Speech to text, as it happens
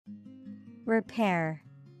repair,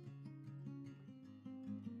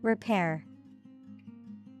 repair.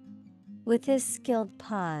 With his skilled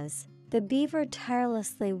paws, the beaver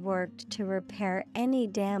tirelessly worked to repair any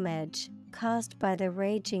damage caused by the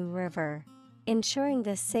raging river, ensuring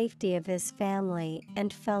the safety of his family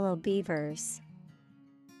and fellow beavers.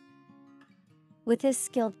 With his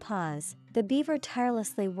skilled paws, the beaver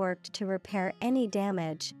tirelessly worked to repair any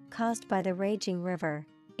damage caused by the raging river,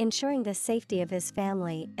 ensuring the safety of his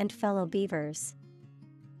family and fellow beavers.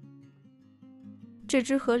 这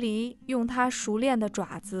只河狸用它熟练的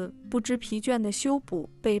爪子，不知疲倦地修补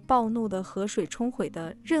被暴怒的河水冲毁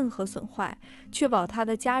的任何损坏，确保它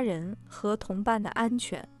的家人和同伴的安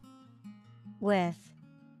全。With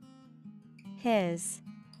his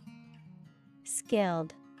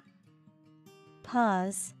skilled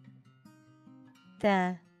paws,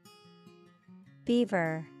 the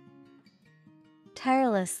beaver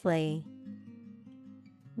tirelessly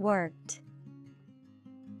worked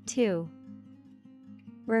to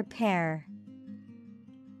repair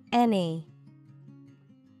any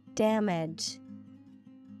damage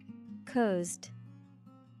caused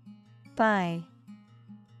by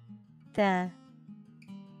the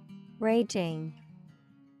raging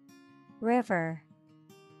river,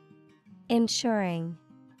 ensuring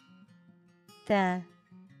the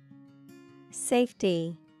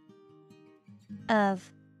safety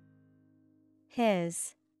of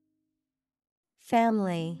his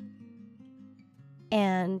family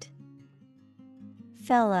and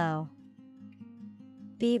fellow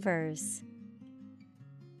beavers.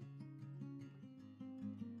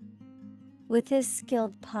 With his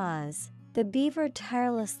skilled paws, the beaver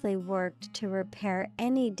tirelessly worked to repair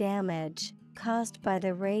any damage caused by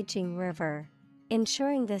the raging river,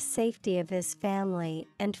 ensuring the safety of his family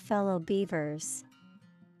and fellow beavers.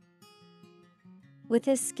 With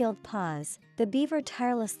his skilled paws, the beaver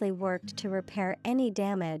tirelessly worked to repair any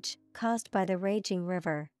damage caused by the raging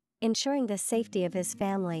river, ensuring the safety of his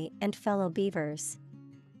family and fellow beavers.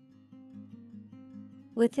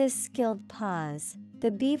 With his skilled paws,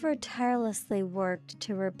 the beaver tirelessly worked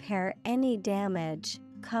to repair any damage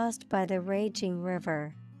caused by the raging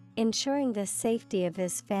river, ensuring the safety of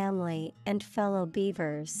his family and fellow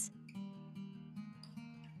beavers.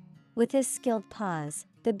 With his skilled paws,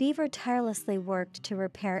 the beaver tirelessly worked to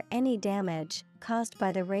repair any damage caused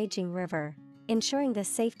by the raging river, ensuring the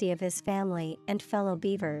safety of his family and fellow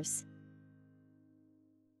beavers.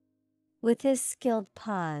 With his skilled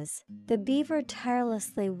paws, the beaver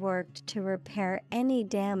tirelessly worked to repair any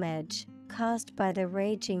damage caused by the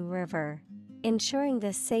raging river, ensuring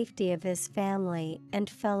the safety of his family and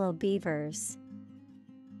fellow beavers.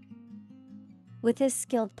 With his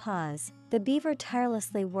skilled paws, the beaver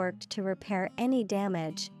tirelessly worked to repair any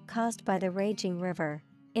damage caused by the raging river,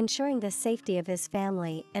 ensuring the safety of his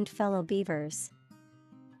family and fellow beavers.